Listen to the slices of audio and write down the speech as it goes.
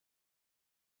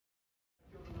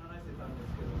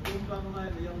もな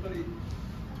いのに、やっぱり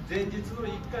前日の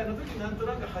1回の時なんと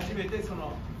なく初めてそう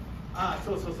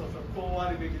こうあ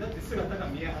るべきだって姿が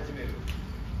見え始める。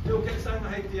でお客さんが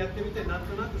入ってやってみて、なん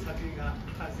となく作品が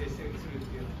完成してくるっ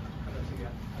ていうような形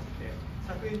があって、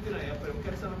作品っていうのはやっぱりお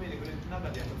客さんの目に触れる中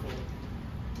でこう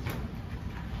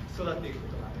育っていく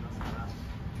ことがありますから、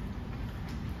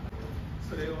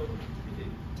それを見て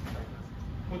いただきます。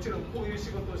もちろんこういう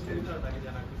仕事をしているからだけじ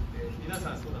ゃなくて、皆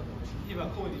さんそうだと思うし、今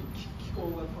こういう気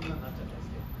候がこんなになっちゃったりし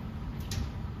て、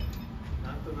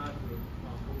なんとなく、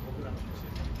僕らの年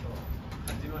になると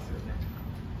感じますよね。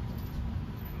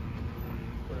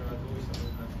これはどうした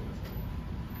ものかっていうか、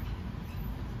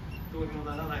どうにも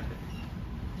ならない。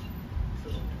そ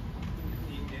の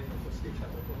人間のしてきた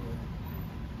ことの、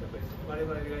やっぱり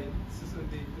我々が進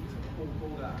んでいくその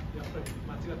方向がやっぱり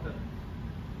間違った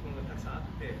ものがたくさん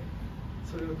あって、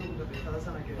それをどこかで正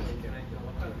さなければいけないっていう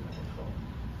のは分かるんだけど、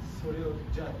それを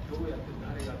じゃあどうやって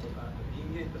誰がとか、人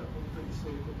間ってのは本当に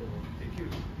そういうことをできる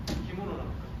生き物な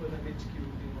のか、これだけ地球っ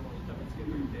ていうものを痛めつけ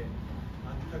ておいて、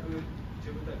全く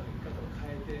自分たちの生き方を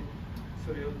変えて、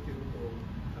それをっていうことを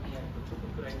考えるとちょっ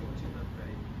と暗い気持ちになった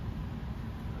り、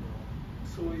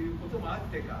そういうこともあっ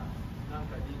てか、なん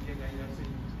か人間がイラつい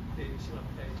てしま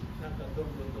ったり、なんかど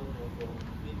んどんこう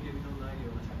人間のない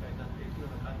ような社会になっていく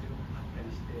ような感じもあったり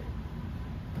して、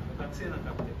学生なん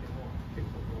か見てても結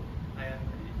構こう悩ん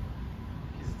だり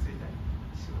傷ついたり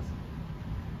します。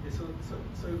でそう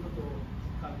いうことを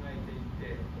考えてい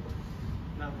って、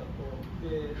なんかこう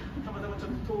でたまたまち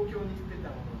ょっと東京に行ってた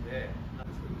もので、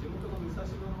地元の武蔵野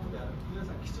の方で皆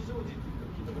さん吉祥寺っていうの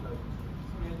を聞いたことあるんですけど、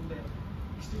その辺で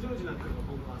吉祥寺なんていうの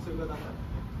は僕はそういう方だったんで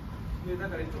すね。でだ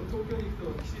から東京に行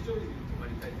くと吉祥寺に泊ま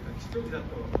りたいというか、吉祥寺だ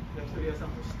と焼き鳥屋さ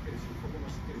んも知ってるし、ここも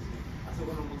知ってるし、あそ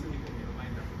このもつ煮込みの前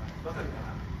だとか分かるか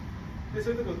ら、でそ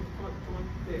ういうとこ泊まっ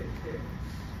て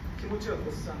気持ちは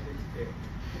ごっさんできて、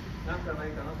なんかな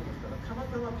いかなと思ったら、たま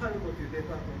たまパルコというデ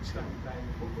パートの地下2階に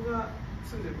僕が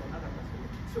住んでるのはなかったん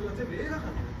ですけど、それが全部映画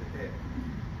館になってて、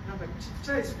なんかちっ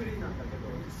ちゃいスクリーンなんだけど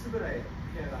5つぐらい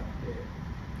部屋があって、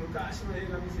昔の映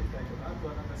画見せたりとか、あと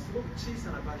はなんかすごく小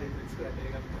さなバジェットで作られた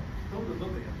映画みたいな、ど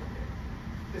んどんやっ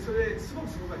てて、でそれすご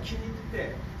く僕が気に入っ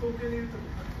て、東京にいるとき、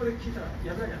これ聞いたら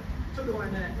やばいな、ちょっとごめ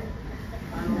んね、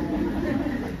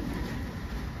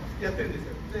やってるんです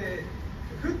よ。で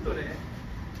ふっとね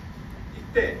行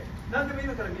って、何でも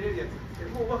今から見れるやつって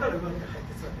もう分かる分かって入っ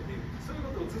て座って見る、そうい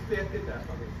うことをずっとやってたわ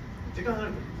けです。時間が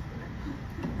ある時ですよ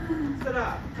ね。そした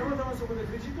らたまたまそこで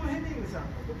藤子ヘミングさん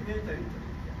のドキュメンタリーを見て、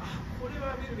これ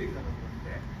は見るべきだなと思っ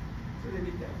て、それで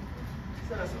見て、そ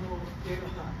したらその映画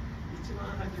は一番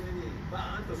初めに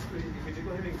バーンとスクリーンに藤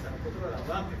子ヘミングさんの言葉が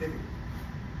バーンって出てくる。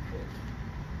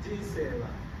人生は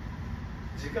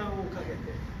時間をかけて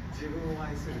自分を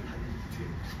愛する旅ってい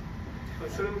う、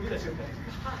それを見た瞬間に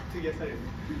はぁって癒される。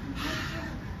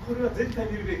これは絶対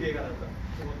見るべき映画だと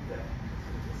思って、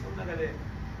その中で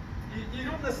い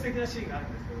ろんな素敵なシーンがある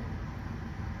んですけど、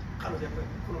彼女やっぱり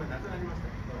この前亡くなりました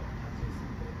けど、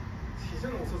80過ぎて非常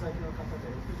に遅咲きの方で、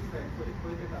60代超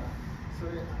えてから、そ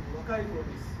れ若い頃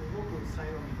にすごく才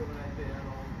能を認められて、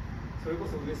それこ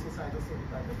そウエストサイドストーリ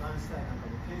ーとかバーンシュタインなんか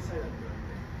も天才だって言われ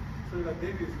て、それが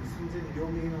デビューする寸前に両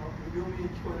耳に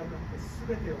聞こえなくなって、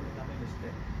全てをダメにして、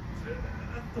ずっ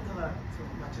とただそ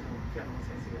の町のピアノの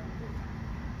先生がやっていた。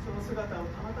その姿を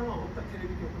たまたま追ったテレ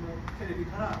ビ局のテレビ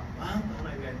からバーンと花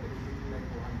火がやってる60代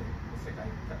後半で世界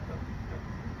だったんで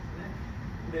すね。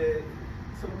で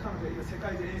その彼女が今世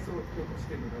界で演奏をし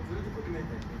ているのがずっとドキュメン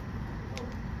タリーで見てるん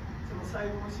ですけど、その最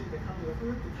後のシーンで彼女がふ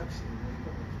ーっとタクシーに乗り込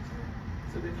むんですね。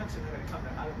それでタクシーの中にカメ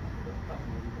ラがあるんだけど、パッと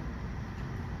乗り込む。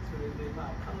それで彼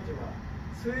女は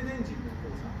スウェーデン人の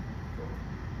お父さんと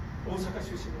大阪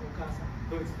出身のお母さん、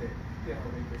ドイツでピアノ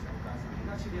を勉強したお母さん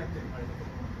が知り合って生まれた子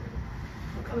供なんだけど、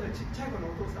彼女はちっちゃい頃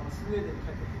のお父さんはスウェーデンに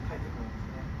帰ってくるんで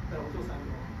すね。だからお父さん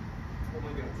の思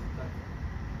い出がずっとあって、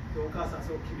でお母さんは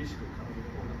すごく厳しく彼女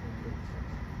の音楽を教育したん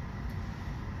で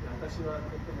す。で私は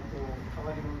とってもこう変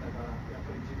わり者だから、やっ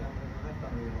ぱり時間がなかっ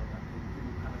たのよなんてい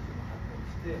う話もあったり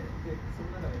して、でそ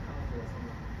の中で彼女は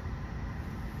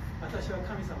私は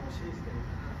神様を信じてる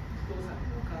から、お父さんに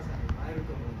もお母さんにも会える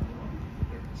と思うのよっ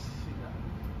て死んだ。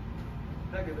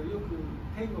だけどよく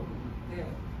天国に行っ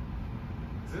て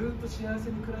ずっと幸せ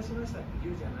に暮らしましたって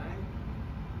言うじゃない。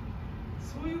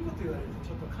そういうこと言われると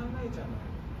ちょっと考えちゃうのよ。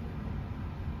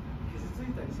傷つ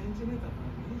いたりセンチメーターな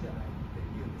のもいいじゃないって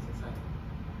言うんですよ、最後。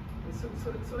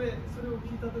それを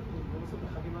聞いた時にものすご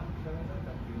く励まされた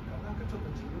っていうか、なんかちょっ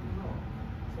と自分の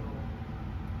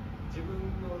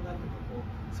なんていうかこう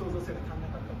創造性が足ん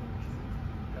なかったものに気づく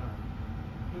というか、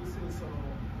要するに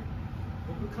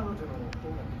僕彼女の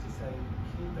音楽実際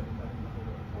聴いたことあるんだけ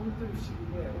ど、本当当に不思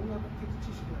議で、音楽的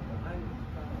知識なんかないにも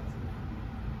かかわらず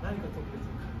何か特別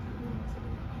に感じるものがそれ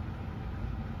があっ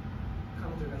た。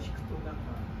彼女が弾くとなん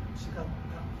か違った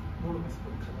ものがそこ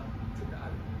に奏ってあ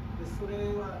る。でそれ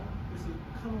は要するに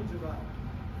彼女が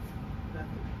な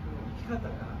んていうの生き方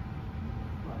が、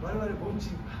我々凡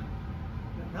人が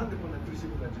なんでこんな苦しい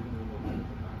ことが自分に起こるの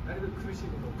とか、なるべく苦しい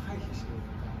ことを回避しよう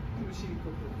とか、苦しいこ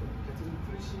とを別に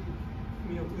苦し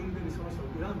みを生んでるその人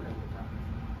を恨んだりとか、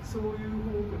そういう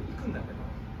方向に行くんだけど、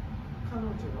彼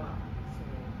女は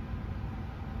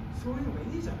そういうのがい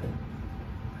いじゃない、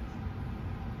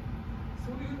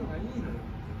そういうのがいいのよ。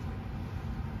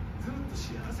ずっと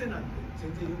幸せなんて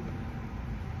全然よくない。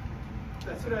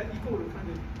だからそれはイコール感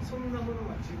じ、そんなもの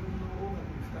が自分の音楽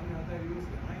に深みを与える要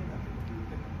素じゃないんだってことを言っ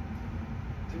てる。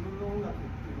自分の音楽っ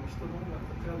ていうのを人の音楽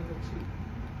と比べてほしい。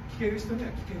聴ける人に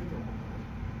は聴けると思う。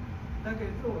だけ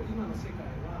ど今の世界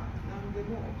は何で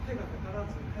も手がかから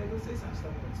ずに大量生産し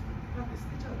たものを作ってパッて捨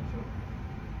てちゃうでしょ。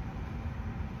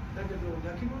だけど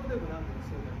焼き物でも何でも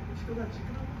そうだけど、人が時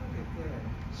間をかけて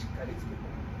しっかり作った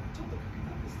ものをちょっとかけた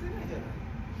って捨てないじゃない。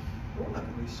音楽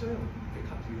も一緒よって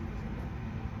感じるんですよね。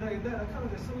だから彼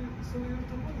女はそういう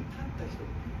ところに立った人っ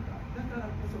ていうか、だか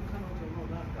らこそ彼女の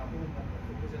なんか音楽が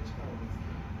ここじゃ力を持つ。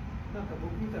なんか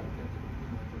僕みたいなことやってる時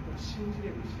にはとても信じ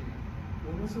れるし、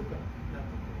ものすごくな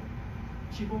んかこう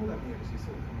希望が見えるし、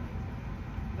そう考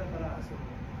える。だからそこ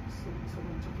に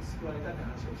ちょっと救われたって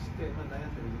話をして、悩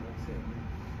んでる学生に、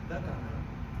だから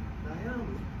悩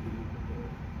むっていうことを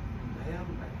悩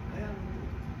むっていう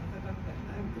こと戦ったり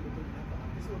悩むっていうことになんか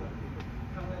負けそうだっていうこ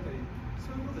とを考えたり、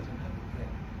そういうことじゃなくて、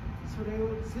それ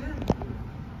を全部な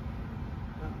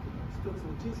んていうの、一つ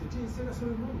の人生がそ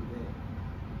ういうもんで、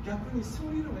逆にそ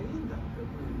ういうのがいいんだって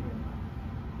思えるような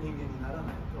人間にならな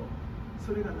いと、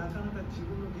それがなかなか自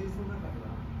分の芸術の中で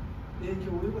は影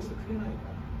響を及ぼしてくれない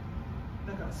から。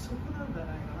だからそこなんじゃ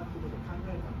ないかなってことを考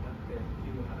えたんだってい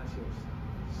う話をしたん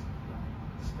です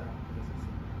よ。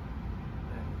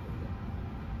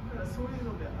だからそういう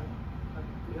のであっ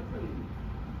てやっぱり、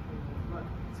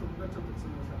そこがちょっとつ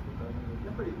もさってたので、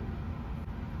やっぱり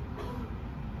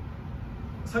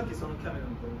さっきそのキャメロ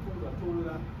ンと今度はトール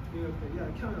がニューヨークで、いや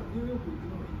キャメロンニューヨーク行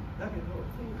くのもいいだけど、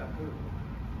とにかく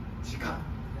時間、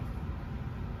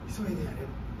急いでやれっ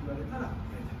て言われたらや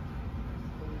りたい。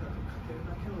とにかくかける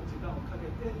だけの時間をか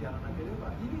けてやらなければ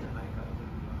意味がないから、僕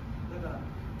は。だから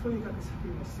とにかく作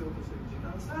品が必要とする時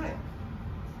間さえ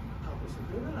担保して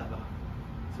くれるならば、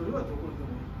それはどこにでも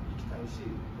行きたいし、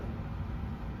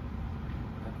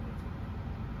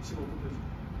仕事と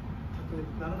たとえ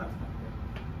ならなくたっ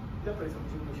てやっぱりその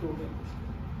自分の表現として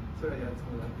それはやるつ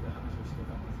もりだっていう話をして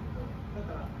たんですけど、だ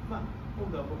から今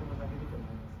度は僕のだけ見ても